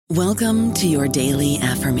Welcome to your daily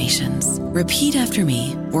affirmations. Repeat after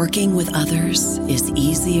me. Working with others is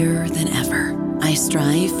easier than ever. I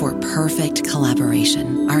strive for perfect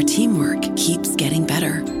collaboration. Our teamwork keeps getting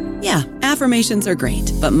better. Yeah, affirmations are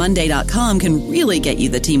great, but Monday.com can really get you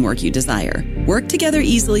the teamwork you desire. Work together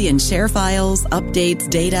easily and share files, updates,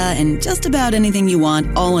 data, and just about anything you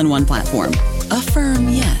want all in one platform. Affirm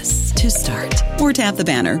yes to start, or tap the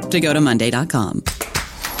banner to go to Monday.com.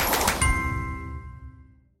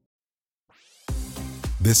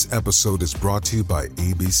 This episode is brought to you by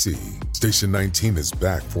ABC. Station 19 is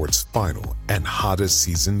back for its final and hottest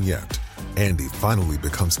season yet. Andy finally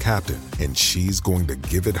becomes captain, and she's going to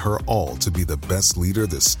give it her all to be the best leader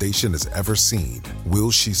the station has ever seen.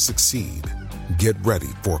 Will she succeed? Get ready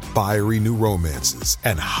for fiery new romances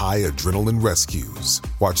and high adrenaline rescues.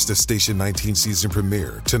 Watch the Station 19 season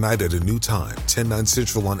premiere tonight at a new time, 10/9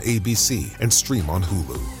 Central on ABC, and stream on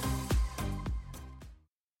Hulu.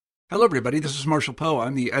 Hello, everybody. This is Marshall Poe.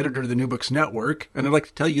 I'm the editor of the New Books Network, and I'd like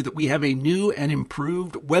to tell you that we have a new and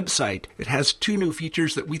improved website. It has 2 new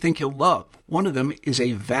features that we think you'll love. One of them is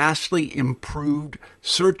a vastly improved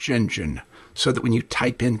search engine, so that when you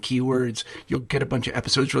type in keywords, you'll get a bunch of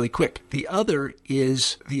episodes really quick. The other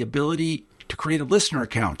is the ability to create a listener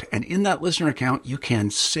account, and in that listener account, you can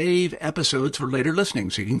save episodes for later listening,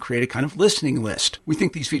 so you can create a kind of listening list. We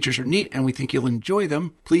think these features are neat, and we think you'll enjoy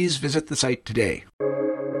them. Please visit the site today.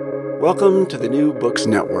 Welcome to the New Books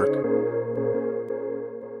Network.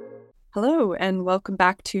 Hello, and welcome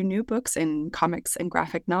back to New Books in Comics and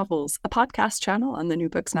Graphic Novels, a podcast channel on the New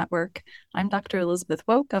Books Network. I'm Dr. Elizabeth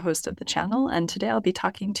Woke, a host of the channel, and today I'll be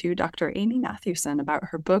talking to Dr. Amy Matthewson about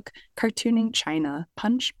her book, Cartooning China,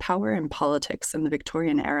 Punch, Power, and Politics in the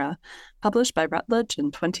Victorian Era, published by Routledge in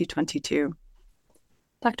 2022.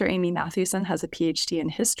 Dr. Amy Matthewson has a PhD in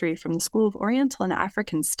history from the School of Oriental and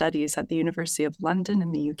African Studies at the University of London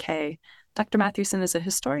in the UK. Dr. Matthewson is a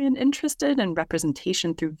historian interested in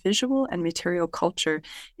representation through visual and material culture,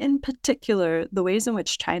 in particular, the ways in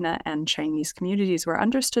which China and Chinese communities were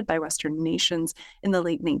understood by Western nations in the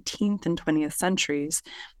late 19th and 20th centuries,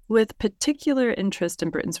 with particular interest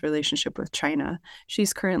in Britain's relationship with China.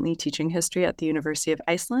 She's currently teaching history at the University of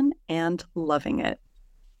Iceland and loving it.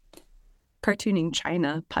 Cartooning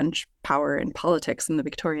China, Punch, Power, and Politics in the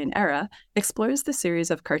Victorian Era explores the series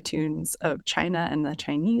of cartoons of China and the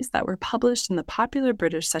Chinese that were published in the popular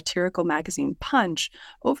British satirical magazine Punch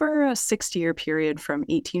over a 60-year period from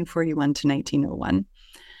 1841 to 1901.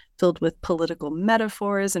 Filled with political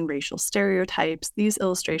metaphors and racial stereotypes, these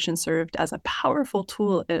illustrations served as a powerful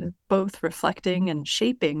tool in both reflecting and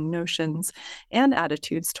shaping notions and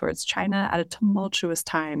attitudes towards China at a tumultuous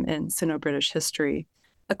time in Sino-British history.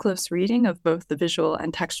 A close reading of both the visual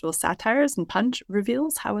and textual satires in Punch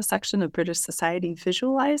reveals how a section of British society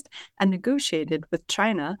visualized and negotiated with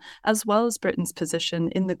China, as well as Britain's position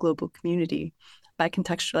in the global community. By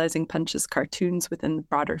contextualizing Punch's cartoons within the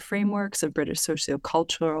broader frameworks of British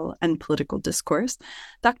socio-cultural and political discourse,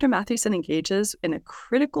 Dr. Matthewson engages in a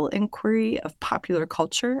critical inquiry of popular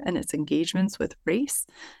culture and its engagements with race,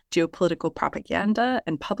 geopolitical propaganda,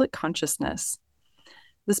 and public consciousness.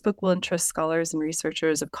 This book will interest scholars and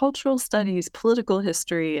researchers of cultural studies, political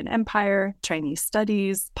history and empire, Chinese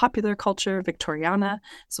studies, popular culture, Victoriana,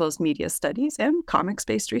 as well as media studies and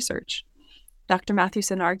comics-based research. Dr.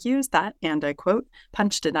 Matthewson argues that, and I quote,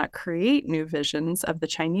 Punch did not create new visions of the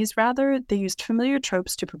Chinese, rather, they used familiar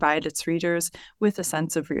tropes to provide its readers with a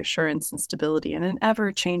sense of reassurance and stability in an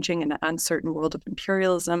ever-changing and uncertain world of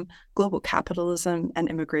imperialism, global capitalism, and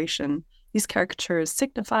immigration. These caricatures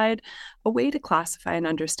signified a way to classify and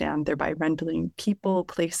understand, thereby rendering people,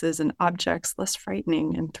 places, and objects less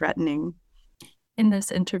frightening and threatening. In this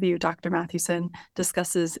interview, Dr. Matthewson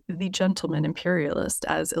discusses the gentleman imperialist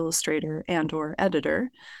as illustrator and/or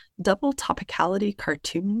editor, double topicality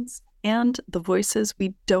cartoons, and the voices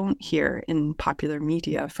we don't hear in popular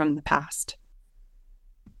media from the past.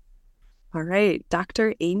 All right,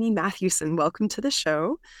 Dr. Amy Matthewson, welcome to the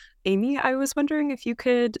show. Amy, I was wondering if you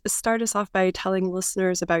could start us off by telling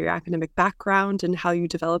listeners about your academic background and how you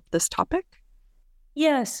developed this topic.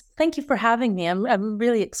 Yes, thank you for having me. I'm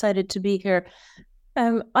really excited to be here.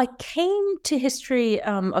 I came to history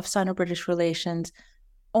of Sino-British relations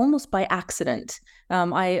almost by accident.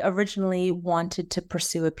 I originally wanted to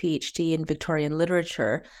pursue a PhD in Victorian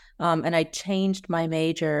literature, and I changed my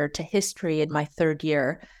major to history in my third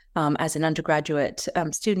year. As an undergraduate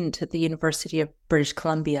student at the University of British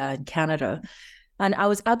Columbia in Canada. And I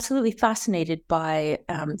was absolutely fascinated by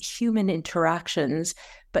human interactions,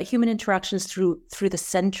 but human interactions through the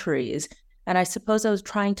centuries. And I suppose I was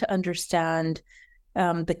trying to understand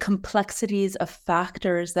the complexities of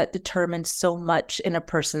factors that determine so much in a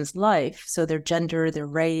person's life. So their gender, their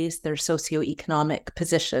race, their socioeconomic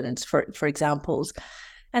positions, for examples.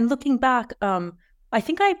 And looking back, I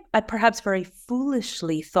think I perhaps very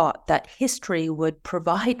foolishly thought that history would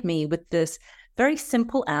provide me with this very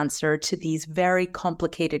simple answer to these very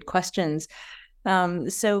complicated questions.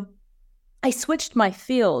 So I switched my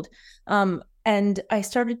field, and I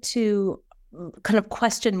started to kind of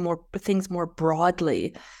question more things more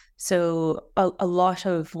broadly. So a lot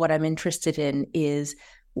of what I'm interested in is,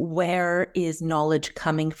 where is knowledge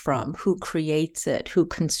coming from? Who creates it? Who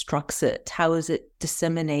constructs it? How is it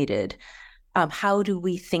disseminated? How do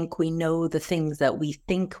we think we know the things that we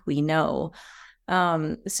think we know?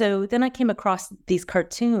 So then I came across these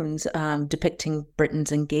cartoons depicting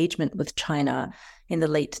Britain's engagement with China in the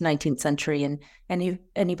late 19th century. And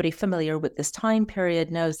anybody familiar with this time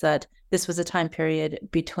period knows that this was a time period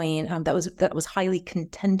between that was highly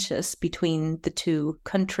contentious between the two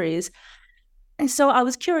countries. And so I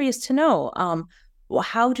was curious to know,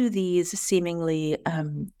 how do these seemingly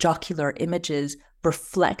jocular images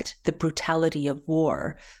reflect the brutality of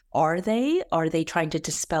war? Are they trying to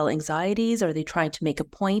dispel anxieties? Are they trying to make a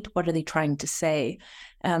point? What are they trying to say?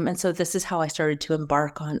 And so this is how I started to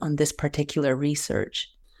embark on this particular research.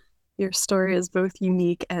 Your story is both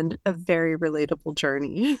unique and a very relatable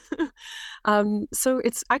journey. So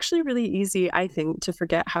it's actually really easy, I think, to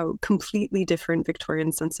forget how completely different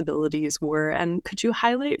Victorian sensibilities were. And could you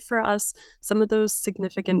highlight for us some of those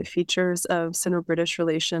significant features of Sino-British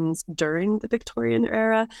relations during the Victorian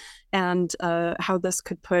era, and how this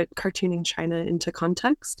could put cartooning China into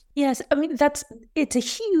context? Yes, I mean, it's a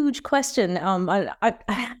huge question. I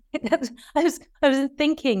was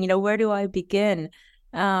thinking, where do I begin?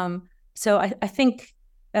 So I think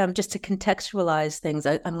just to contextualize things,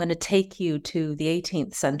 I'm going to take you to the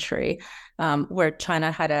 18th century, where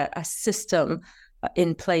China had a system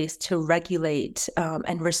in place to regulate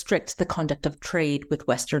and restrict the conduct of trade with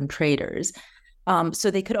Western traders.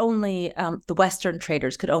 So they could only, the Western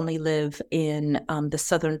traders could only live in the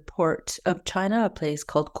southern port of China, a place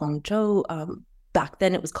called Guangzhou. Back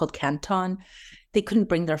then it was called Canton. They couldn't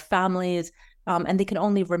bring their families, and they could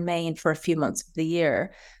only remain for a few months of the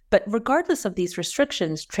year. But regardless of these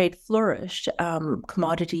restrictions, trade flourished.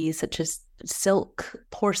 Commodities such as silk,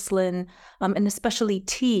 porcelain, and especially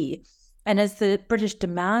tea. And as the British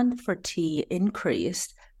demand for tea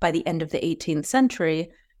increased by the end of the 18th century,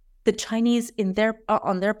 the Chinese,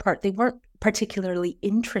 on their part, they weren't particularly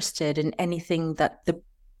interested in anything that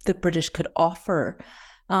the British could offer.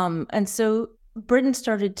 And so Britain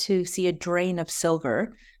started to see a drain of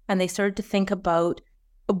silver, and they started to think about,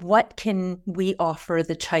 what can we offer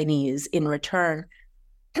the Chinese in return?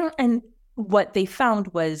 And what they found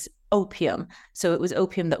was opium. So it was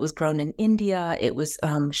opium that was grown in India. It was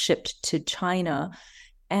shipped to China.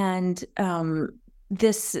 And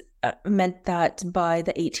this meant that by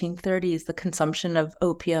the 1830s, the consumption of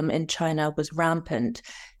opium in China was rampant,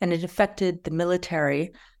 and it affected the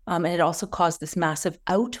military. And it also caused this massive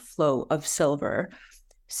outflow of silver.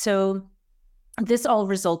 So this all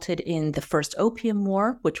resulted in the First Opium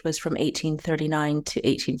War, which was from 1839 to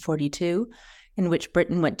 1842, in which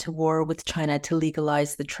Britain went to war with China to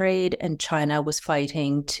legalize the trade, and China was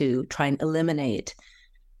fighting to try and eliminate.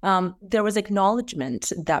 There was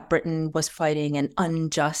acknowledgement that Britain was fighting an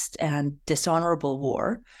unjust and dishonorable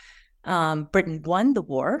war. Britain won the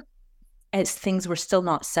war, as things were still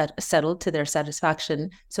not settled to their satisfaction.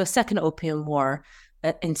 So a second Opium War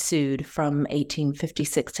ensued from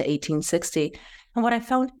 1856 to 1860. And what I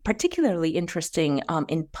found particularly interesting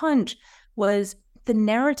in Punch was the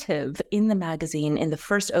narrative in the magazine in the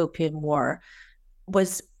First Opium War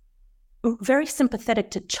was very sympathetic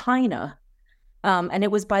to China. And it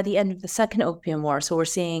was by the end of the Second Opium War. So we're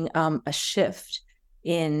seeing a shift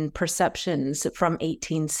in perceptions from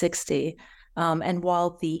 1860. And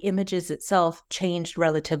while the images itself changed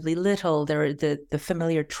relatively little, the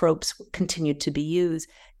familiar tropes continued to be used.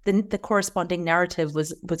 The corresponding narrative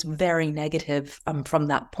was very negative from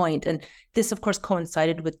that point. And this, of course,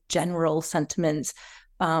 coincided with general sentiments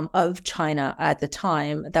of China at the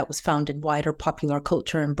time that was found in wider popular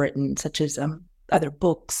culture in Britain, such as other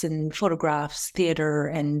books and photographs, theater,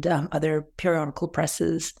 and other periodical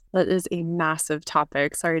presses. That is a massive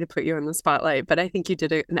topic. Sorry to put you on the spotlight, but I think you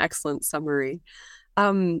did an excellent summary.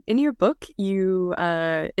 In your book, you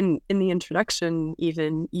in the introduction,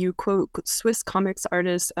 even you quote Swiss comics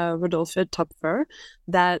artist Rodolphe Töpfer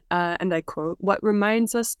that, and I quote, "What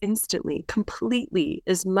reminds us instantly, completely,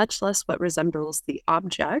 is much less what resembles the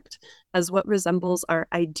object as what resembles our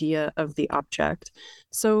idea of the object."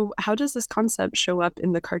 So, how does this concept show up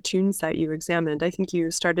in the cartoons that you examined? I think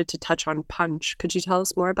you started to touch on Punch. Could you tell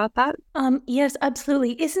us more about that? Yes,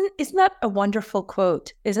 absolutely. Isn't that a wonderful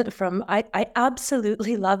quote? Is it from? I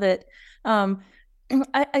absolutely love it.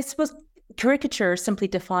 I suppose caricature, simply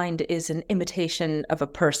defined, is an imitation of a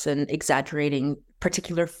person, exaggerating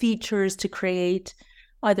particular features to create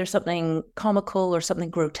either something comical or something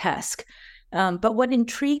grotesque. But what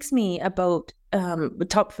intrigues me about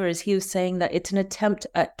Topfer is he was saying that it's an attempt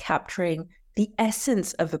at capturing the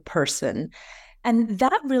essence of a person. And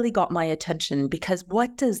that really got my attention, because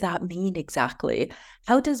what does that mean exactly?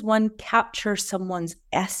 How does one capture someone's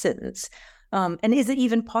essence? And is it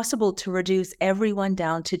even possible to reduce everyone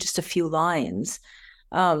down to just a few lines?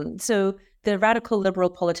 So the radical liberal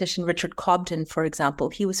politician Richard Cobden, for example,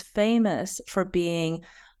 he was famous for being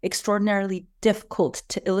extraordinarily difficult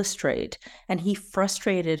to illustrate. And he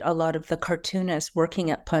frustrated a lot of the cartoonists working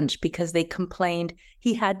at Punch because they complained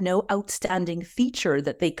he had no outstanding feature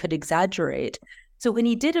that they could exaggerate. So when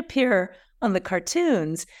he did appear on the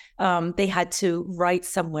cartoons, they had to write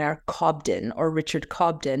somewhere Cobden or Richard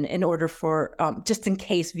Cobden in order for, just in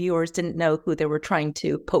case viewers didn't know who they were trying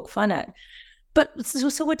to poke fun at. But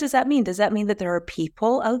so what does that mean? Does that mean that there are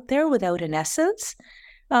people out there without an essence?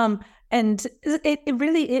 And it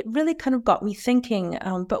really kind of got me thinking.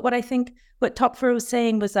 But what I think what Topfer was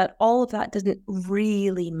saying was that all of that doesn't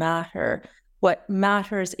really matter. What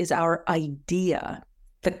matters is our idea,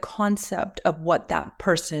 the concept of what that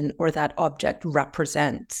person or that object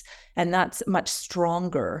represents. And that's much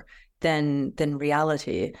stronger than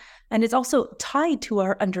reality. And it's also tied to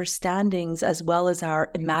our understandings as well as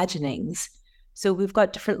our imaginings. So we've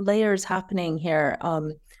got different layers happening here.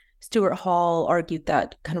 Stuart Hall argued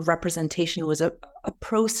that kind of representation was a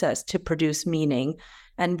process to produce meaning,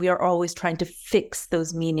 and we are always trying to fix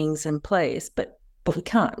those meanings in place, but we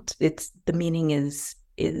can't. It's the meaning is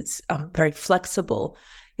very flexible.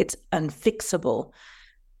 It's unfixable.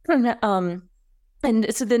 And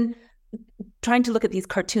so then trying to look at these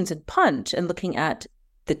cartoons in Punch and looking at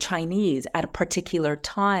the Chinese at a particular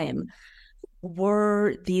time,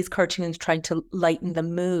 were these cartoons trying to lighten the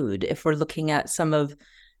mood? If we're looking at some of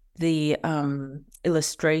the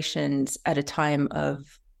illustrations at a time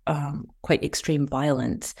of quite extreme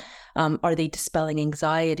violence, are they dispelling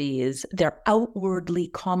anxieties? They're outwardly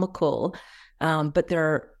comical, but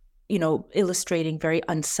they're illustrating very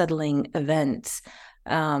unsettling events,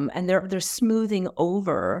 and they're smoothing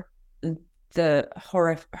over the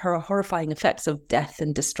horrifying effects of death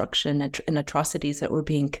and destruction and atrocities that were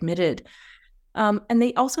being committed. And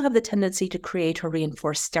they also have the tendency to create or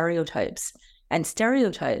reinforce stereotypes. And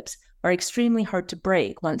stereotypes are extremely hard to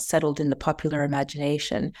break once settled in the popular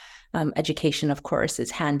imagination. Education, of course, is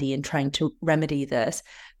handy in trying to remedy this.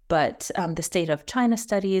 But the state of China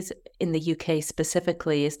studies in the UK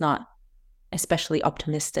specifically is not especially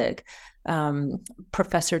optimistic.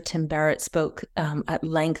 Professor Tim Barrett spoke at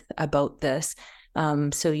length about this.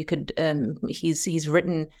 So you could, he's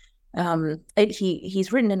written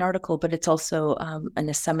he's written an article, but it's also in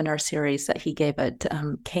a seminar series that he gave at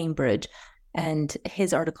Cambridge. And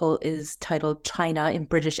his article is titled China in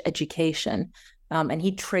British Education. And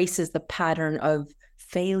he traces the pattern of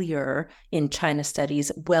failure in China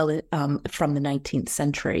studies from the 19th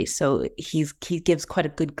century. So he gives quite a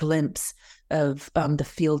good glimpse of the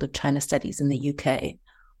field of China studies in the UK.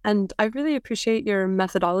 And I really appreciate your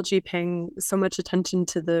methodology paying so much attention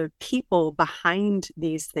to the people behind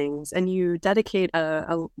these things. And you dedicate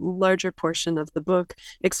a larger portion of the book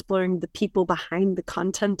exploring the people behind the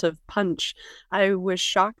content of Punch. I was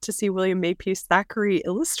shocked to see William Makepeace Thackeray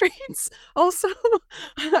illustrates also.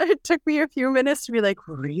 It took me a few minutes to be like,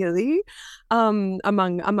 really?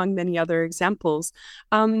 Among many other examples.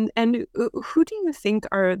 And who do you think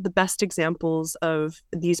are the best examples of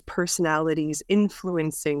these personalities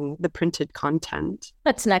influencing the printed content?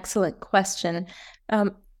 That's an excellent question.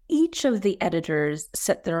 Each of the editors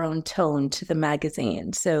set their own tone to the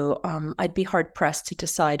magazine. So I'd be hard pressed to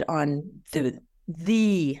decide on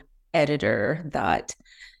the editor that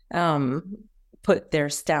put their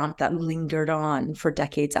stamp that lingered on for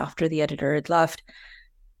decades after the editor had left.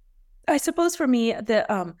 I suppose for me,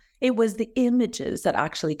 it was the images that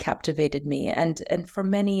actually captivated me. And for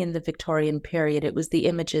many in the Victorian period, it was the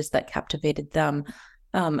images that captivated them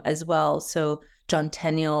as well. So John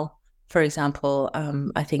Tenniel, For example,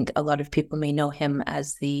 I think a lot of people may know him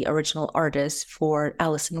as the original artist for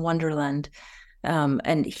Alice in Wonderland.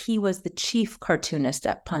 And he was the chief cartoonist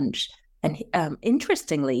at Punch. And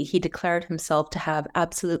interestingly, he declared himself to have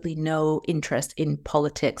absolutely no interest in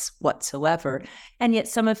politics whatsoever. And yet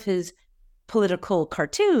some of his political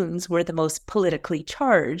cartoons were the most politically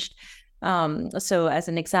charged. So as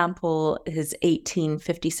an example, his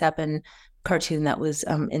 1857 cartoon that was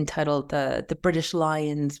entitled The British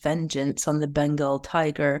Lion's Vengeance on the Bengal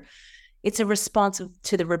Tiger. It's a response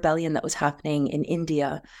to the rebellion that was happening in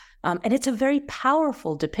India. And it's a very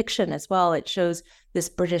powerful depiction as well. It shows this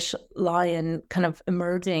British lion kind of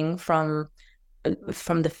emerging from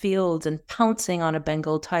the fields and pouncing on a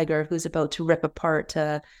Bengal tiger who's about to rip apart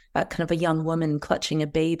a kind of a young woman clutching a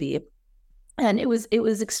baby. And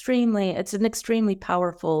it's an extremely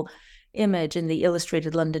powerful image. And the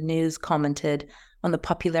Illustrated London News commented on the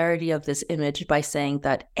popularity of this image by saying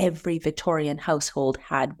that every Victorian household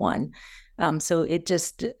had one. So it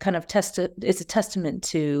just kind of it's a testament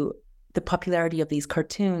to the popularity of these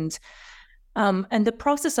cartoons. And the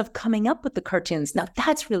process of coming up with the cartoons, now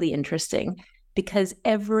that's really interesting, because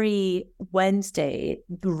every Wednesday,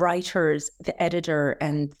 the writers, the editor,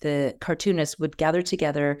 and the cartoonist would gather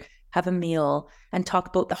together, have a meal, and talk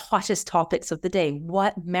about the hottest topics of the day,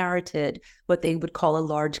 what merited what they would call a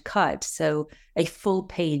large cut, so a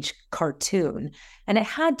full-page cartoon. And it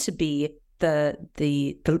had to be the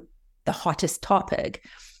hottest topic.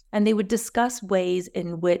 And they would discuss ways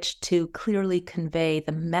in which to clearly convey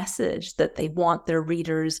the message that they want their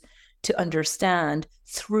readers to understand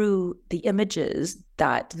through the images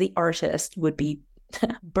that the artist would be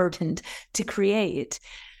burdened to create.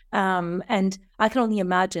 And I can only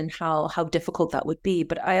imagine how difficult that would be.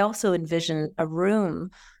 But I also envision a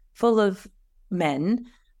room full of men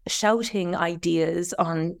shouting ideas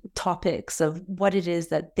on topics of what it is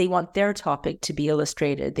that they want their topic to be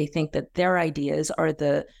illustrated. They think that their ideas are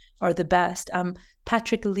the best.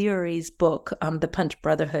 Patrick Leary's book, The Punch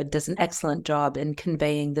Brotherhood, does an excellent job in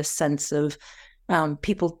conveying this sense of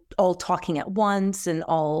people all talking at once and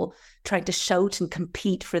all trying to shout and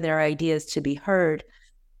compete for their ideas to be heard.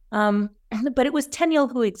 But it was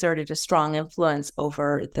Tenniel who exerted a strong influence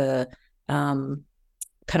over the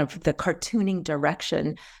kind of the cartooning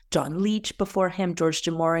direction. John Leach before him, George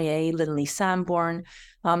du Maurier, Linley Sambourne.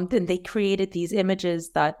 Then they created these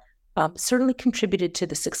images that certainly contributed to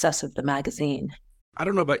the success of the magazine. I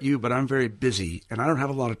don't know about you, but I'm very busy and I don't have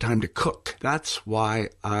a lot of time to cook. That's why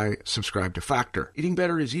I subscribe to Factor. Eating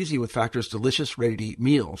better is easy with Factor's delicious, ready-to-eat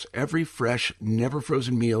meals. Every fresh, never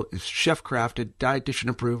frozen meal is chef-crafted, dietitian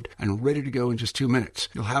approved, and ready to go in just 2 minutes.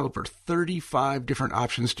 You'll have over 35 different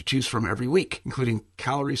options to choose from every week, including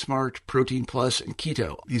Calorie Smart, Protein Plus, and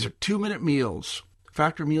Keto. These are 2-minute meals.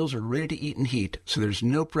 Factor meals are ready to eat and heat, so there's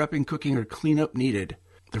no prepping, cooking, or cleanup needed.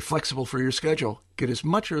 They're flexible for your schedule. Get as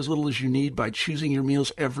much or as little as you need by choosing your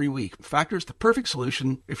meals every week. Factor is the perfect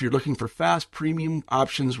solution if you're looking for fast, premium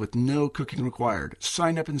options with no cooking required.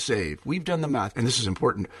 Sign up and save. We've done the math, and this is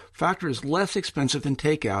important. Factor is less expensive than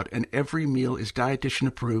takeout, and every meal is dietitian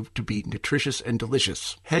approved to be nutritious and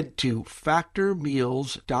delicious. Head to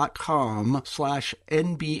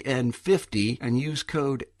factormeals.com/NBN50 and use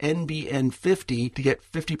code NBN50 to get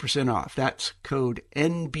 50% off. That's code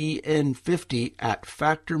NBN50 at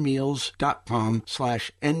factormeals.com/NBN50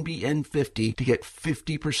 to get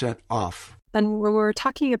 50% off. And when we're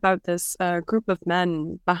talking about this group of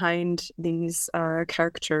men behind these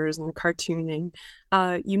characters and cartooning,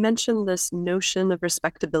 you mentioned this notion of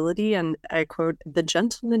respectability and, I quote, the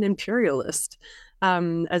gentleman imperialist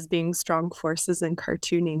as being strong forces in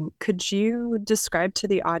cartooning. Could you describe to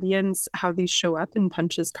the audience how these show up in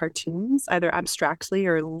Punch's cartoons, either abstractly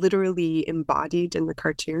or literally embodied in the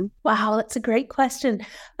cartoon? Wow, that's a great question.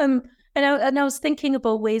 And I was thinking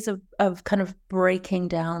about ways of kind of breaking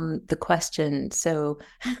down the question. So,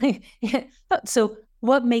 so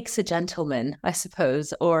what makes a gentleman, I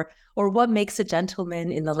suppose, or what makes a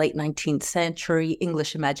gentleman in the late 19th century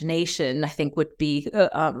English imagination, I think would be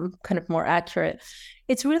kind of more accurate.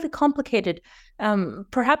 It's really complicated.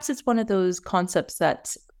 Perhaps it's one of those concepts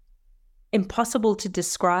that's impossible to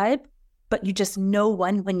describe, but you just know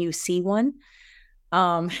one when you see one.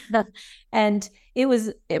 And I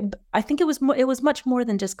think it was much more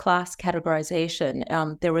than just class categorization.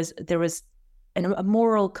 There was a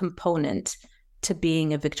moral component to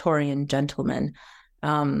being a Victorian gentleman.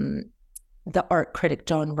 The art critic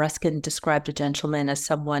John Ruskin described a gentleman as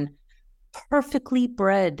someone perfectly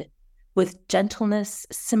bred, with gentleness,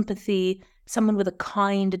 sympathy, someone with a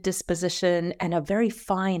kind disposition and a very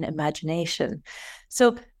fine imagination.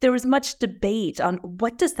 So there was much debate on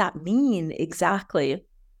what does that mean exactly.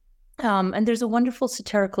 And there's a wonderful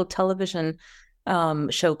satirical television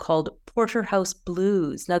show called Porterhouse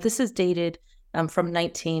Blues. Now, this is dated from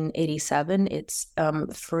 1987. It's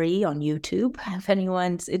free on YouTube if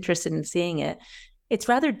anyone's interested in seeing it. It's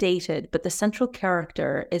rather dated, but the central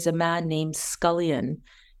character is a man named Scullion.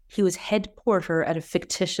 He was head porter at a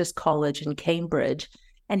fictitious college in Cambridge,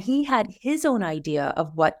 and he had his own idea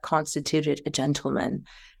of what constituted a gentleman.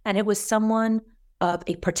 And it was someone of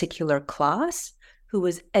a particular class who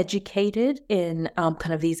was educated in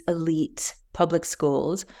kind of these elite public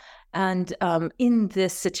schools. And in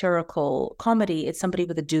this satirical comedy, it's somebody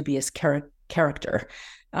with a dubious character.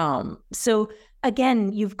 So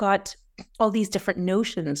again, you've got all these different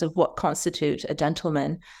notions of what constitutes a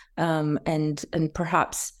gentleman, and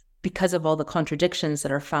perhaps because of all the contradictions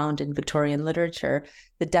that are found in Victorian literature,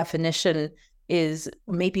 the definition is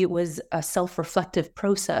maybe it was a self-reflective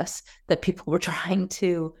process that people were trying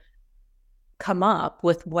to come up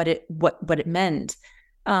with what it meant.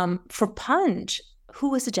 For Punch,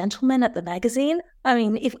 who was a gentleman at the magazine? I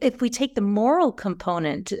mean, if we take the moral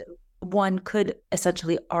component, one could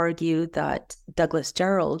essentially argue that Douglas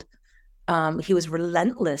Jerrold, he was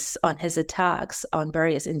relentless on his attacks on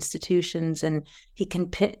various institutions, and he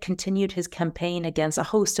continued his campaign against a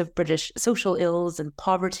host of British social ills and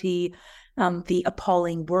poverty, the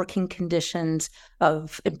appalling working conditions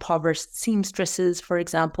of impoverished seamstresses, for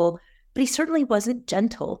example. But he certainly wasn't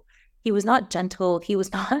gentle. He was not gentle. He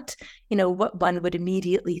was not, what one would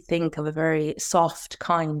immediately think of a very soft,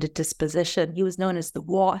 kind disposition. He was known as the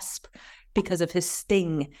Wasp because of his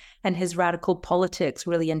sting, and his radical politics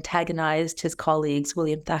really antagonized his colleagues,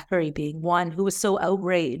 William Thackeray being one who was so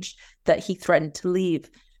outraged that he threatened to leave.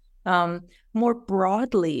 More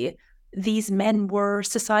broadly, these men were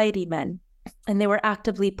society men, and they were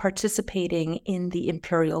actively participating in the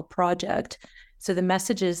imperial project. So the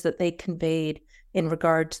messages that they conveyed in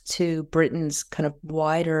regard to Britain's kind of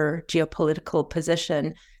wider geopolitical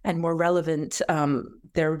position, and more relevant,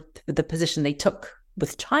 the position they took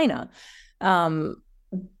with China,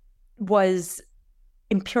 was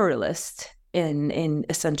imperialist in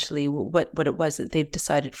essentially what it was that they've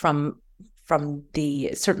decided from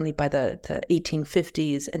certainly by the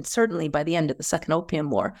 1850s, and certainly by the end of the Second Opium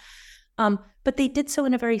War. But they did so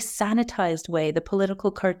in a very sanitized way. The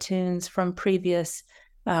political cartoons from previous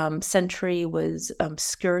century was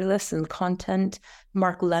scurrilous in content.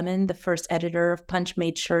 Mark Lemon, the first editor of Punch,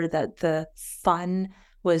 made sure that the fun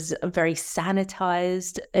was very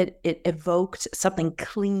sanitized. It evoked something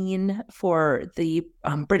clean for the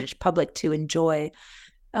British public to enjoy.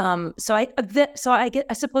 So I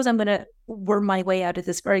suppose I'm going to worm my way out of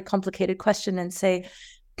this very complicated question and say,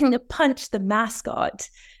 Punch, the mascot,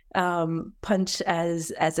 Punch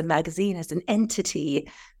as a magazine, as an entity,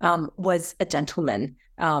 was a gentleman,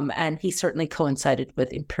 and he certainly coincided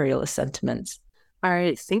with imperialist sentiments. All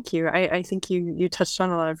right, thank you. I think you touched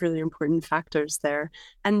on a lot of really important factors there.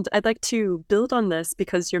 And I'd like to build on this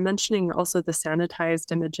because you're mentioning also the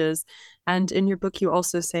sanitized images. And in your book, you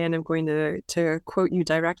also say, and I'm going to quote you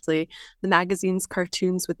directly, the magazine's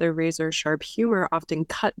cartoons with their razor-sharp humor often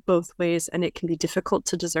cut both ways, and it can be difficult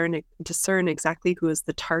to discern exactly who is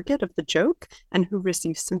the target of the joke and who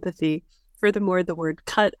receives sympathy. Furthermore, the word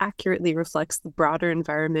cut accurately reflects the broader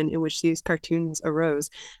environment in which these cartoons arose.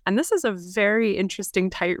 And this is a very interesting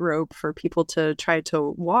tightrope for people to try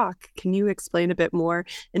to walk. Can you explain a bit more,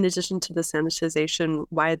 in addition to the sanitization,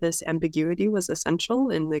 why this ambiguity was essential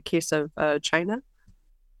in the case of China?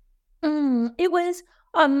 It was,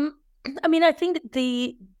 I think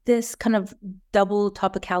this kind of double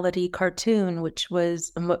topicality cartoon, which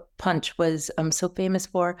was what Punch was so famous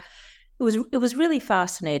for, it was really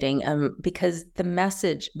fascinating because the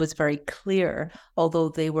message was very clear, although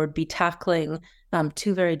they would be tackling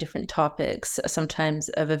two very different topics, sometimes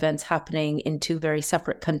of events happening in two very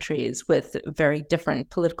separate countries with very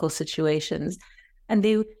different political situations. And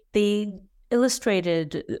they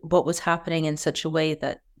illustrated what was happening in such a way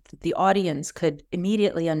that the audience could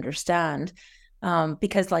immediately understand,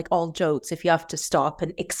 because like all jokes, if you have to stop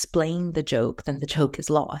and explain the joke, then the joke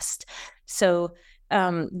is lost. So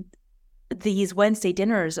these Wednesday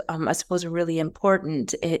dinners, I suppose, are really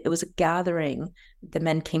important. It was a gathering. The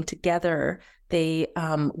men came together. They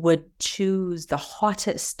would choose the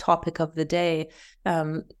hottest topic of the day,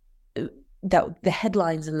 that the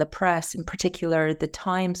headlines in the press, in particular the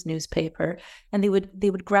Times newspaper, and they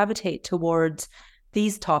would gravitate towards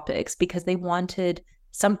these topics because they wanted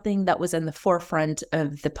something that was in the forefront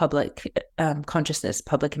of the public consciousness,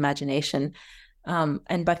 public imagination.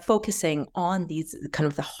 And by focusing on these kind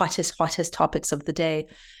of the hottest topics of the day,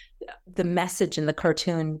 the message in the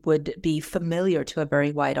cartoon would be familiar to a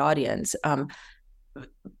very wide audience.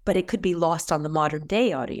 but it could be lost on the modern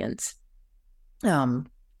day audience,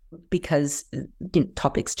 because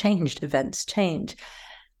topics changed, events change.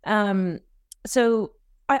 So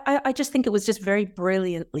I just think it was just very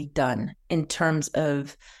brilliantly done in terms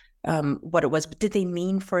of what it was. But did they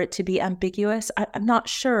mean for it to be ambiguous? I'm not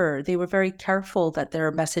sure. They were very careful that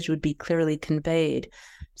their message would be clearly conveyed.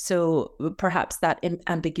 So perhaps that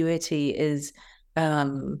ambiguity is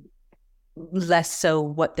less so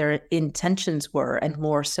what their intentions were and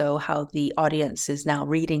more so how the audience is now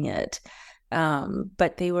reading it.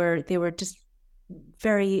 But they were just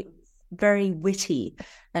very, very witty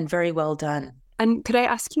and very well done. And could I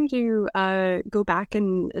ask you to go back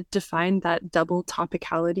and define that double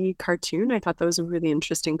topicality cartoon? I thought that was a really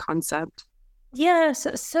interesting concept. Yes.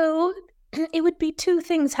 So it would be two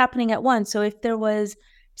things happening at once. So if there was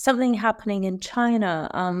something happening in China,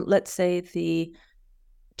 let's say the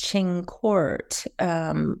Qing court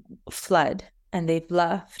fled and they've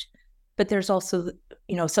left, but there's also,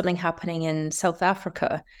 something happening in South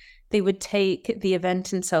Africa. They would take the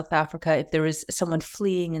event in South Africa, if there was someone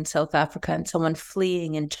fleeing in South Africa and someone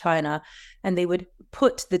fleeing in China, and they would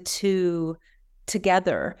put the two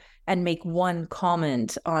together and make one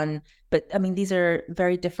comment on, but I mean, these are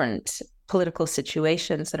very different political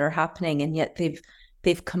situations that are happening, and yet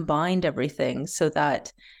they've combined everything so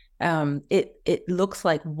that it looks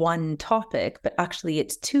like one topic, but actually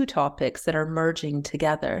it's two topics that are merging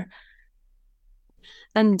together.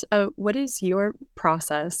 And what is your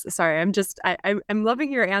process? Sorry, I'm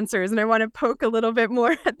loving your answers, and I want to poke a little bit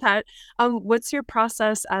more at that. What's your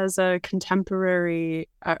process as a contemporary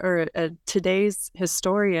or today's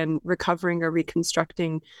historian recovering or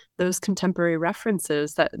reconstructing those contemporary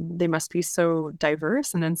references that they must be so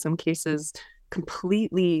diverse and in some cases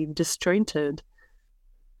completely disjointed?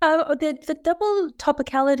 The double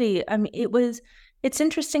topicality, I mean, it's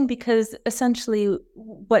interesting because essentially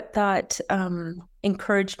what that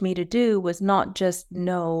encouraged me to do was not just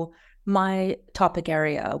know my topic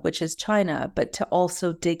area, which is China, but to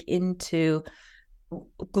also dig into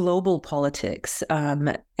global politics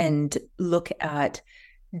and look at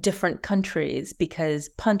different countries, because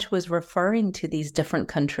Punch was referring to these different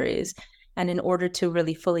countries. And in order to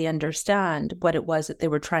really fully understand what it was that they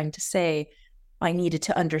were trying to say, I needed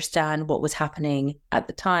to understand what was happening at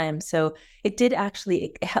the time. So it did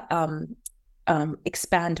actually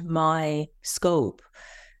expand my scope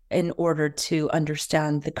in order to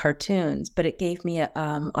understand the cartoons, but it gave me,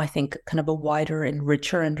 I think, kind of a wider and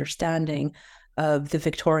richer understanding of the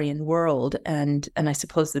Victorian world and I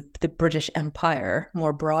suppose the British Empire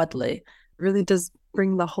more broadly. It really does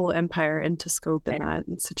bring the whole empire into scope in that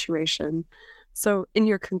situation. So in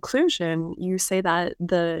your conclusion, you say that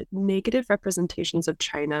the negative representations of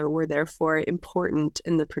China were therefore important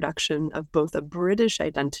in the production of both a British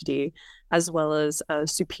identity as well as a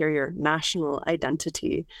superior national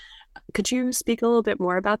identity. Could you speak a little bit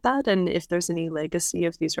more about that and if there's any legacy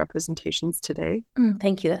of these representations today?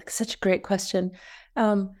 Thank you. That's such a great question.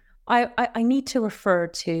 I need to refer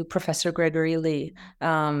to Professor Gregory Lee,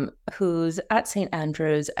 who's at St.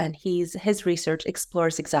 Andrews, and his research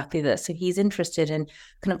explores exactly this. So he's interested in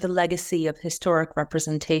kind of the legacy of historic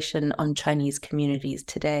representation on Chinese communities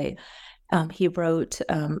today. He wrote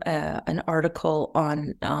an article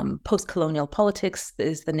on post-colonial politics,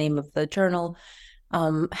 is the name of the journal,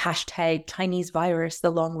 hashtag Chinese virus, the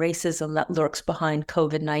long racism that lurks behind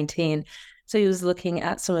COVID-19. So he was looking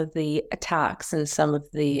at some of the attacks and some of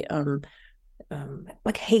the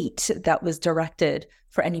hate that was directed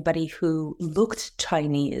for anybody who looked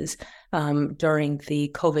Chinese during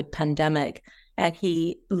the COVID pandemic. And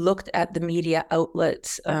he looked at the media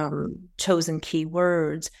outlets' chosen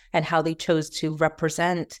keywords and how they chose to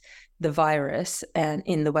represent the virus and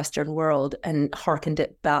in the Western world and hearkened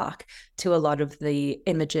it back to a lot of the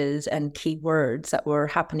images and keywords that were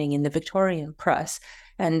happening in the Victorian press.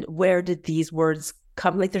 And where did these words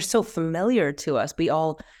come? Like, they're so familiar to us. We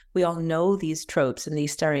all know these tropes and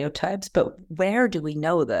these stereotypes, but where do we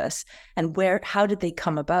know this? And how did they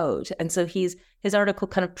come about? And so his article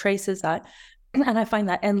kind of traces that. And I find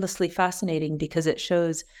that endlessly fascinating because it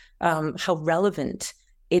shows how relevant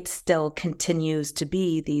it still continues to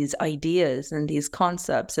be, these ideas and these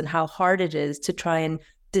concepts, and how hard it is to try and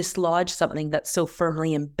dislodge something that's so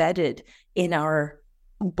firmly embedded in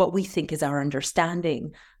what we think is our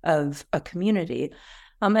understanding of a community.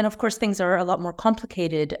 And of course, things are a lot more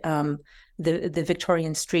complicated. The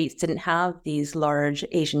Victorian streets didn't have these large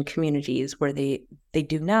Asian communities where they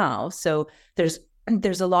do now. So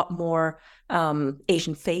there's a lot more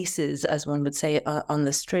Asian faces, as one would say, on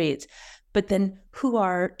the streets. But then who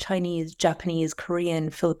are Chinese, Japanese, Korean,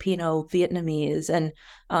 Filipino, Vietnamese? And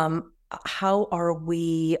how are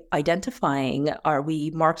we identifying? Are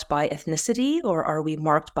we marked by ethnicity or are we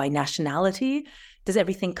marked by nationality? Does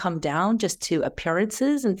everything come down just to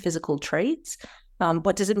appearances and physical traits?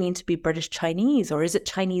 What does it mean to be British Chinese, or is it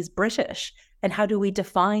Chinese British? And how do we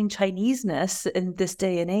define Chineseness in this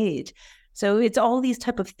day and age? So it's all these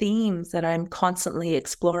type of themes that I'm constantly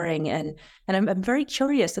exploring, and I'm very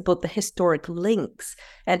curious about the historic links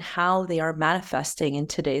and how they are manifesting in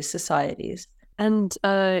today's societies. And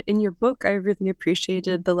in your book, I really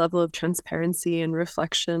appreciated the level of transparency and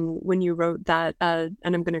reflection when you wrote that, and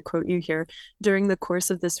I'm going to quote you here, "During the course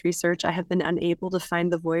of this research, I have been unable to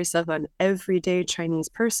find the voice of an everyday Chinese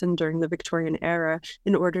person during the Victorian era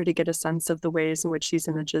in order to get a sense of the ways in which these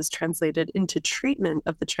images translated into treatment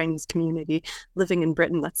of the Chinese community living in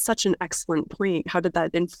Britain." That's such an excellent point. How did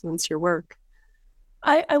that influence your work?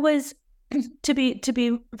 I was, to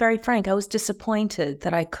be very frank, I was disappointed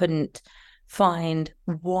that I couldn't find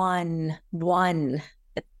one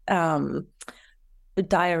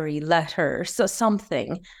diary, letter, so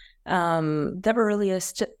something. The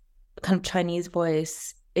earliest kind of Chinese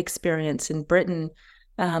voice experience in Britain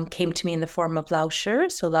came to me in the form of Lao Shi.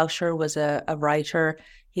 So Lao Shi was a writer.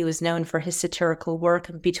 He was known for his satirical work.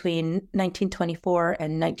 And between 1924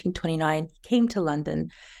 and 1929, he came to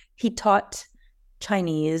London. He taught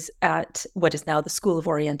Chinese at what is now the School of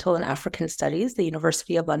Oriental and African Studies, the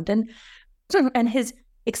University of London. And his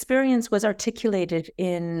experience was articulated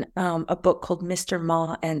in a book called Mr.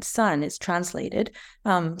 Ma and Son. It's translated,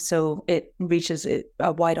 so it reaches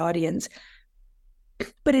a wide audience.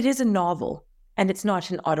 But it is a novel, and it's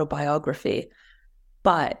not an autobiography.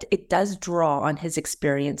 But it does draw on his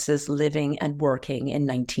experiences living and working in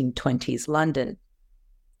 1920s London.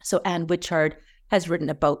 So Anne Wichard has written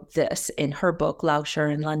about this in her book, Lao Shi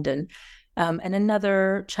in London. And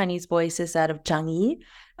another Chinese voice is that of Zhang Yi.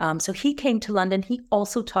 So he came to London. He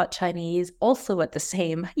also taught Chinese, also at the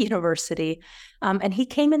same university. And he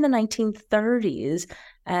came in the 1930s,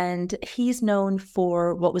 and he's known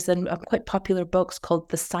for what was then quite popular books called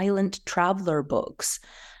the Silent Traveler books.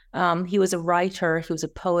 He was a writer, he was a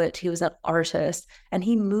poet, he was an artist, and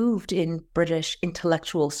he moved in British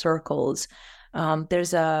intellectual circles.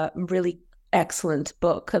 There's a really excellent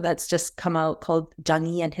book that's just come out called Zhang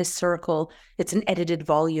Yi and His Circle. It's an edited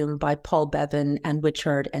volume by Paul Bevan and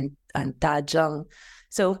Wichard and Da Zheng.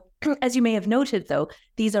 So as you may have noted, though,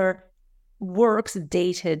 these are works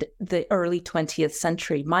dated the early 20th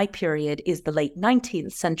century. My period is the late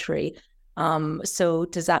 19th century. So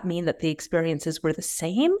does that mean that the experiences were the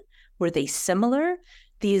same? Were they similar?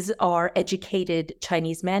 These are educated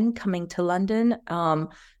Chinese men coming to London.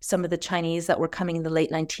 Some of the Chinese that were coming in the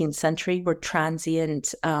late 19th century were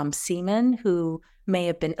transient seamen who may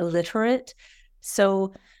have been illiterate.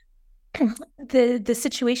 So the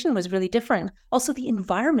situation was really different. Also, the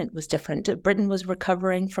environment was different. Britain was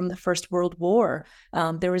recovering from the First World War.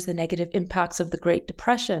 There was the negative impacts of the Great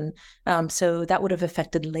Depression. So that would have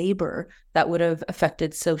affected labor. That would have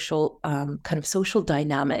affected social social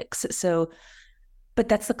dynamics. But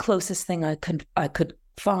that's the closest thing I could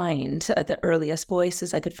find, the earliest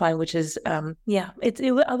voices I could find, which is, I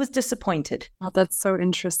was disappointed. Oh, that's so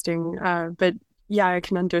interesting. But yeah, I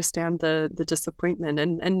can understand the disappointment,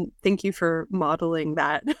 and thank you for modeling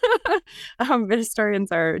that. Historians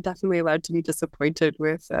are definitely allowed to be disappointed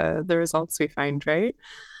with the results we find, right?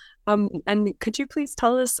 And could you please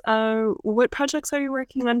tell us what projects are you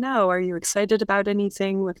working on now? Are you excited about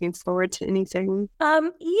anything? Looking forward to anything?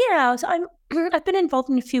 So I've been involved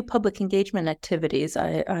in a few public engagement activities.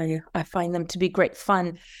 I find them to be great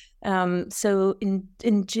fun. So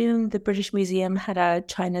in June, the British Museum had a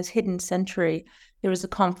China's Hidden Century. There was a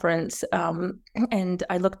conference, and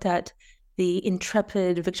I looked at the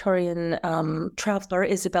intrepid Victorian traveler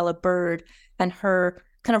Isabella Bird and her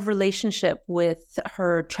kind of relationship with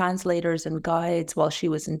her translators and guides while she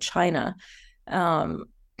was in China.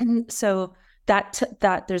 So that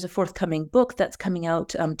there's a forthcoming book that's coming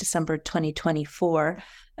out December 2024.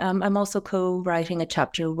 I'm also co-writing a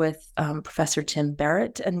chapter with Professor Tim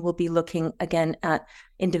Barrett, and we'll be looking again at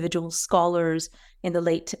individual scholars in the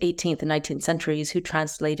late 18th and 19th centuries who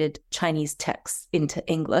translated Chinese texts into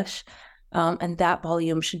English. And that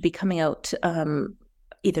volume should be coming out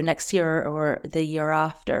either next year or the year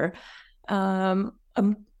after.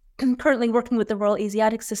 I'm currently working with the Royal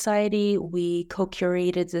Asiatic Society. We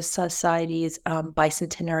co-curated the Society's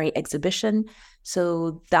bicentenary exhibition.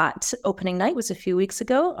 So that opening night was a few weeks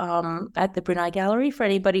ago at the Brunei Gallery. For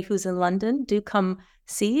anybody who's in London, do come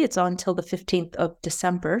see. It's on till the 15th of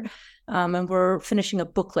December. And we're finishing a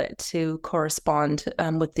booklet to correspond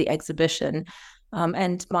with the exhibition.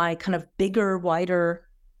 And my kind of bigger, wider,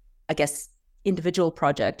 I guess, individual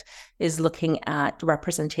project is looking at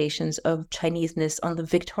representations of Chineseness on the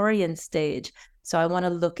Victorian stage. So I want to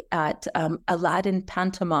look at Aladdin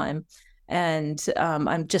pantomime. And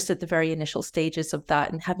I'm just at the very initial stages of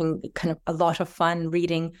that and having kind of a lot of fun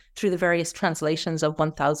reading through the various translations of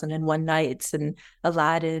 1001 Nights and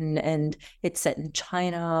Aladdin. And it's set in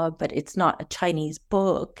China, but it's not a Chinese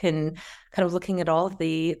book, and kind of looking at all of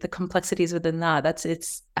the complexities within that.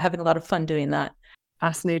 It's having a lot of fun doing that.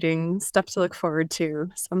 Fascinating stuff to look forward to.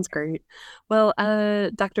 Sounds great. Well,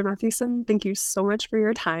 Dr. Matthewson, thank you so much for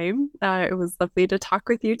your time. It was lovely to talk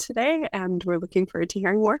with you today, and we're looking forward to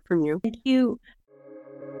hearing more from you. Thank you.